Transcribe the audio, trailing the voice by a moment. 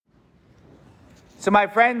So my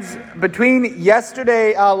friends, between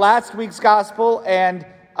last week's gospel and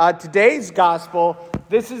today's gospel,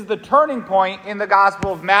 this is the turning point in the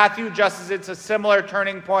Gospel of Matthew, just as it's a similar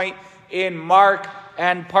turning point in Mark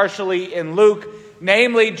and partially in Luke.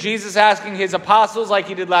 Namely, Jesus asking his apostles, like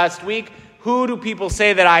he did last week, who do people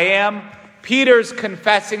say that I am? Peter's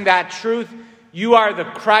confessing that truth. You are the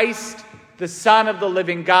Christ, the Son of the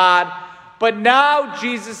living God. But now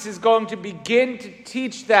Jesus is going to begin to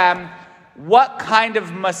teach them what kind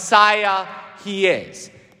of Messiah he is.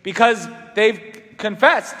 Because they've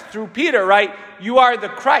confessed through Peter, right? You are the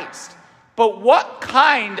Christ. But what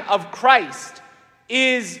kind of Christ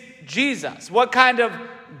is Jesus? What kind of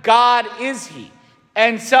God is he?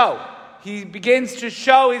 And so he begins to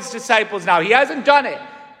show his disciples now. He hasn't done it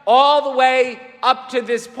all the way up to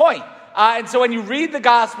this point. And so when you read the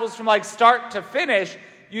Gospels from start to finish,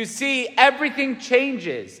 you see everything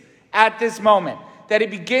changes at this moment. That he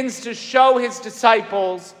begins to show his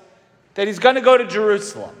disciples that he's going to go to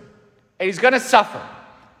Jerusalem. And he's going to suffer.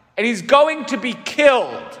 And he's going to be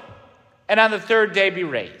killed. And on the third day be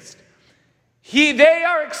raised. They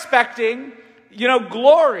are expecting,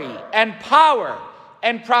 glory and power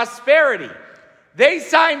and prosperity. They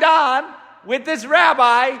signed on with this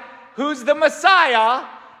rabbi who's the Messiah.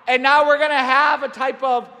 And now we're going to have a type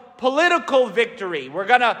of political victory.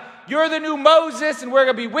 You're the new Moses and we're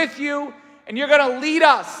going to be with you. And you're going to lead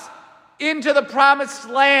us into the promised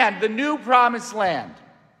land, the new promised land.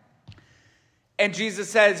 And Jesus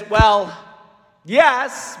says, well,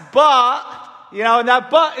 yes, but, and that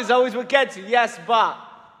but is always what gets you. Yes, but,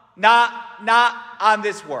 not on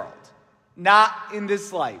this world, not in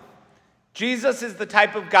this life. Jesus is the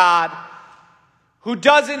type of God who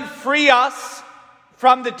doesn't free us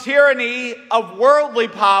from the tyranny of worldly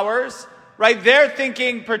powers, right? They're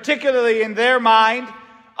thinking, particularly in their mind,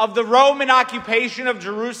 of the Roman occupation of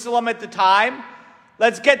Jerusalem at the time.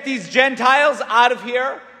 Let's get these Gentiles out of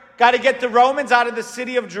here. Got to get the Romans out of the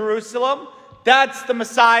city of Jerusalem. That's the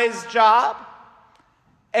Messiah's job.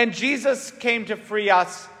 And Jesus came to free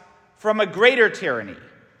us from a greater tyranny.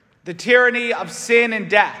 The tyranny of sin and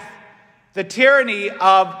death. The tyranny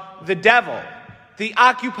of the devil. The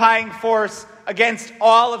occupying force against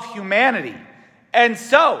all of humanity. And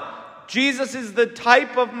so, Jesus is the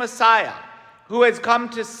type of Messiah who has come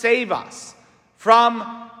to save us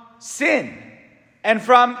from sin and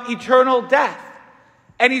from eternal death.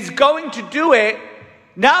 And he's going to do it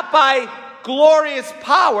not by glorious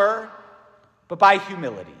power, but by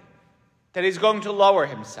humility. That he's going to lower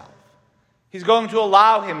himself. He's going to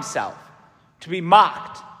allow himself to be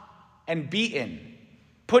mocked and beaten,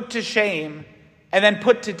 put to shame, and then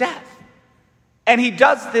put to death. And he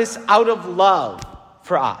does this out of love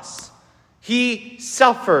for us. He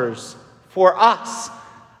suffers for us,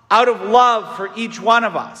 out of love for each one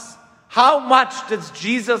of us. How much does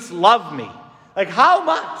Jesus love me? How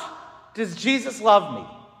much does Jesus love me?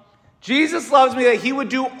 Jesus loves me that he would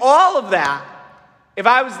do all of that if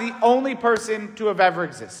I was the only person to have ever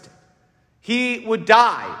existed. He would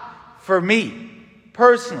die for me,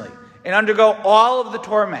 personally, and undergo all of the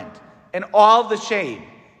torment and all of the shame,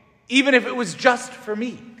 even if it was just for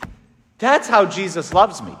me. That's how Jesus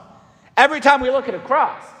loves me. Every time we look at a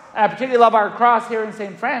cross, and I particularly love our cross here in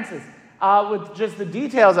St. Francis, with just the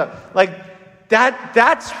details of,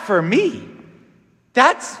 that's for me.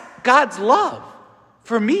 That's God's love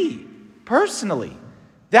for me, personally.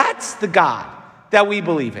 That's the God that we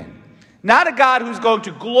believe in. Not a God who's going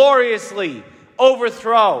to gloriously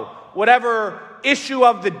overthrow whatever issue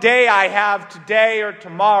of the day I have today or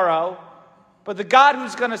tomorrow, but the God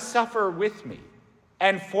who's going to suffer with me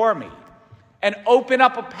and for me and open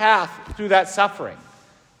up a path through that suffering.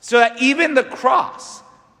 So that even the cross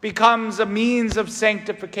becomes a means of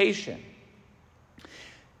sanctification.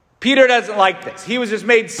 Peter doesn't like this. He was just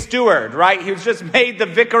made steward, right? He was just made the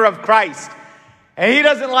vicar of Christ. And he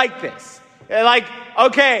doesn't like this. They're like,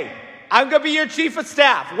 okay, I'm going to be your chief of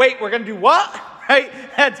staff. Wait, we're going to do what? Right?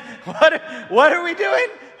 What are we doing?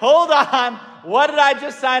 Hold on. What did I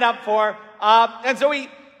just sign up for? And so we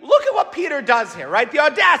look at what Peter does here, right? The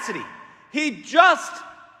audacity. He just,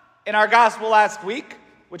 in our gospel last week,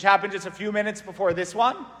 which happened just a few minutes before this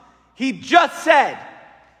one, he just said,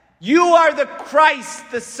 you are the Christ,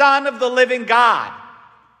 the Son of the living God.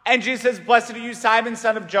 And Jesus says, blessed are you, Simon,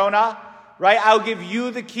 son of Jonah, right? I'll give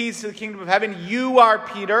you the keys to the kingdom of heaven. You are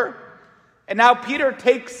Peter. And now Peter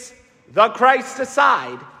takes the Christ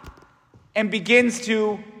aside and begins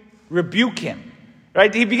to rebuke him,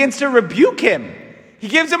 right? He begins to rebuke him. He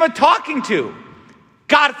gives him a talking to.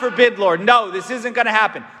 God forbid, Lord. No, this isn't going to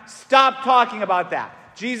happen. Stop talking about that.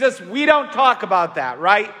 Jesus, we don't talk about that,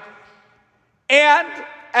 right? And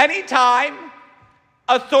anytime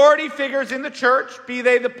authority figures in the church, be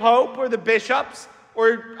they the Pope or the bishops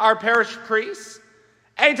or our parish priests,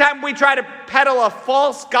 anytime we try to peddle a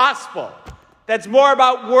false gospel that's more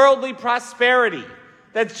about worldly prosperity,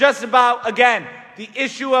 that's just about, again, the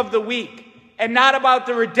issue of the week, and not about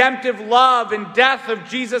the redemptive love and death of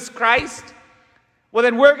Jesus Christ, well,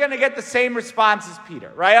 then we're going to get the same response as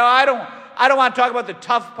Peter, right? I don't want to talk about the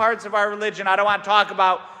tough parts of our religion. I don't want to talk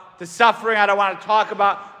about the suffering. I don't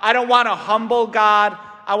want a humble God.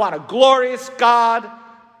 I want a glorious God.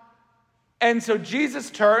 And so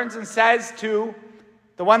Jesus turns and says to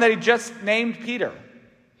the one that he just named Peter,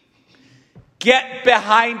 "Get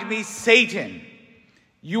behind me, Satan.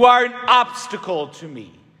 You are an obstacle to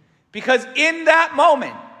me." Because in that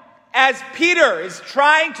moment, as Peter is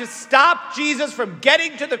trying to stop Jesus from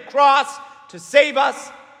getting to the cross to save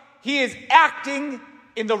us, he is acting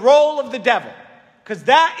in the role of the devil. Because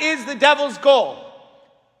that is the devil's goal.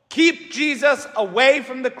 Keep Jesus away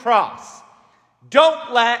from the cross.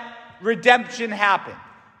 Don't let redemption happen.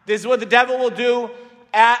 This is what the devil will do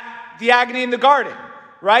at the agony in the garden,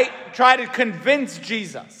 right? Try to convince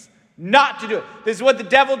Jesus not to do it. This is what the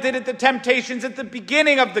devil did at the temptations at the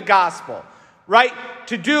beginning of the gospel, right?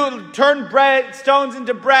 Turn stones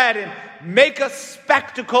into bread and make a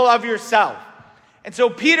spectacle of yourself. And so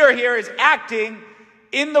Peter here is acting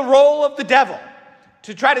in the role of the devil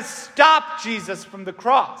to try to stop Jesus from the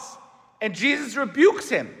cross. And Jesus rebukes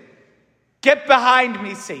him. "Get behind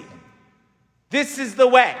me, Satan. This is the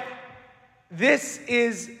way. This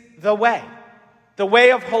is the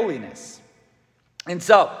way of holiness." And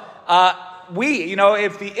so,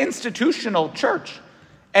 if the institutional church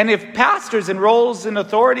and if pastors and roles in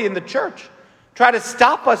authority in the church try to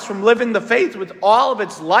stop us from living the faith with all of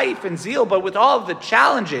its life and zeal, but with all of the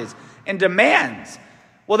challenges and demands,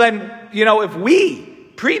 well then, if we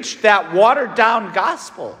preach that watered down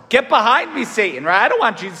gospel, "Get behind me, Satan," right? I don't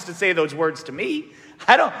want Jesus to say those words to me.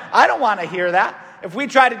 I don't want to hear that. If we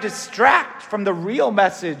try to distract from the real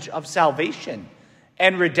message of salvation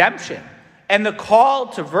and redemption and the call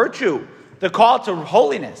to virtue, the call to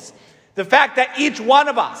holiness, the fact that each one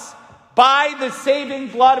of us, by the saving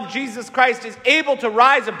blood of Jesus Christ, is able to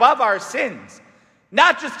rise above our sins,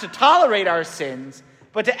 not just to tolerate our sins,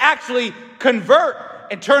 but to actually convert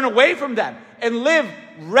and turn away from them and live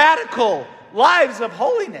radical lives of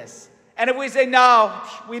holiness. And if we say, "No,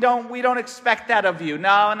 we don't expect that of you.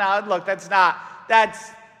 No, look, that's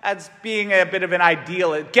being a bit of an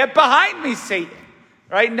idealist. Get behind me, Satan."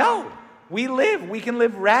 Right? No, we can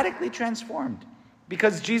live radically transformed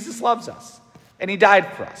because Jesus loves us and he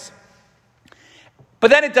died for us.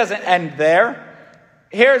 But then it doesn't end there.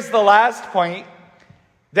 Here's the last point.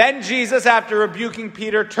 Then Jesus, after rebuking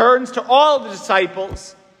Peter, turns to all the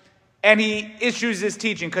disciples and he issues his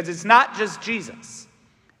teaching, because it's not just Jesus.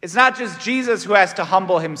 It's not just Jesus who has to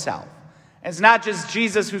humble himself. It's not just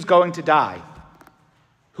Jesus who's going to die.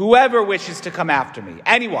 Whoever wishes to come after me,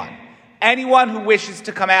 anyone who wishes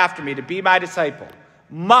to come after me to be my disciple,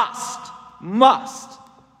 must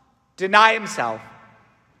deny himself,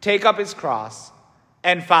 take up his cross,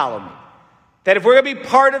 and follow me. That if we're going to be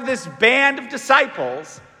part of this band of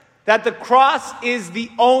disciples, that the cross is the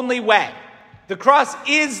only way. The cross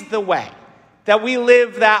is the way that we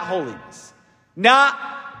live that holiness.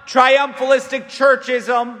 Not triumphalistic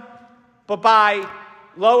churchism, but by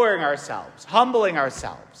lowering ourselves, humbling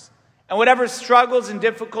ourselves, and whatever struggles and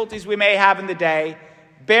difficulties we may have in the day,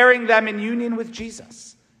 bearing them in union with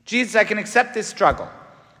Jesus. Jesus, I can accept this struggle.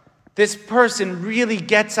 This person really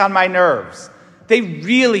gets on my nerves. They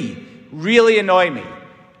really, really annoy me.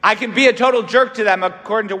 I can be a total jerk to them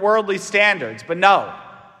according to worldly standards, but no,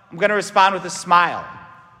 I'm going to respond with a smile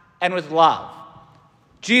and with love.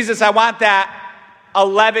 Jesus, I want that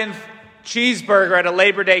 11th cheeseburger at a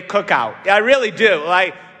Labor Day cookout. I really do.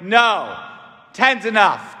 No, 10's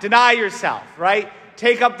enough. Deny yourself, right?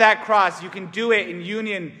 Take up that cross. You can do it in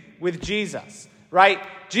union with Jesus, right?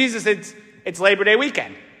 Jesus, it's Labor Day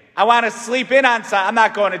weekend. I want to sleep in on Sunday. I'm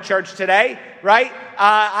not going to church today, right?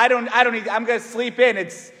 I'm going to sleep in.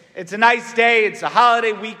 It's a nice day. It's a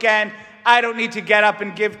holiday weekend. I don't need to get up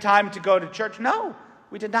and give time to go to church. No,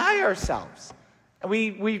 we deny ourselves. And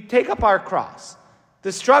we take up our cross.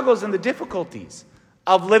 The struggles and the difficulties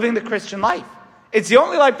of living the Christian life. It's the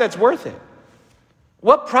only life that's worth it.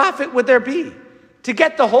 What profit would there be to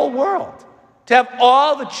get the whole world? To have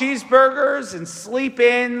all the cheeseburgers and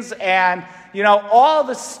sleep-ins and, all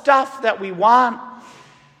the stuff that we want,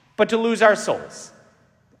 but to lose our souls.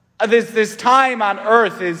 This time on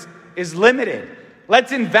earth is limited.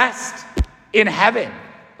 Let's invest in heaven.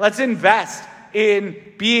 Let's invest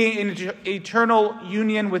in being in eternal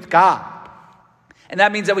union with God. And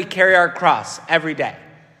that means that we carry our cross every day.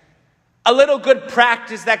 A little good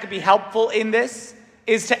practice that could be helpful in this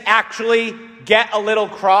is to actually get a little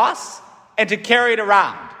cross and to carry it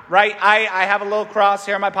around, right? I have a little cross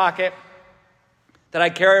here in my pocket that I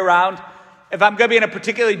carry around. If I'm going to be in a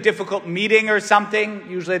particularly difficult meeting or something,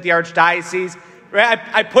 usually at the Archdiocese, right,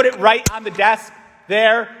 I put it right on the desk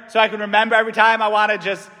there so I can remember every time I want to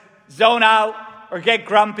just zone out or get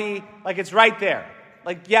grumpy. Like, it's right there.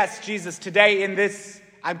 Like, yes, Jesus, today in this,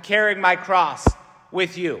 I'm carrying my cross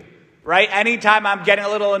with you, right? Anytime I'm getting a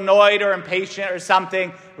little annoyed or impatient or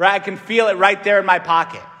something, right, I can feel it right there in my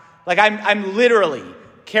pocket. Like, I'm literally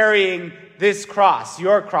carrying this cross,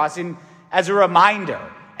 your cross, as a reminder.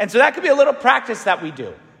 And so that could be a little practice that we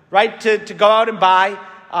do, right? To go out and buy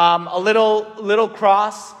a little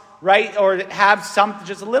cross, right? Or have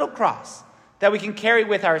just a little cross that we can carry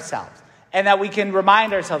with ourselves and that we can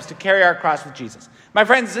remind ourselves to carry our cross with Jesus. My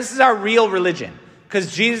friends, this is our real religion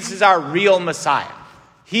because Jesus is our real Messiah.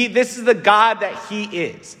 This is the God that he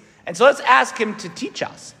is. And so let's ask him to teach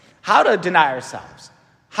us how to deny ourselves,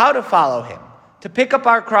 how to follow him, to pick up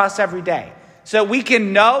our cross every day so we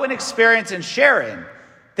can know and experience and share in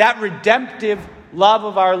that redemptive love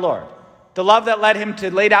of our Lord, the love that led him to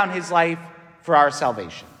lay down his life for our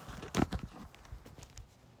salvation.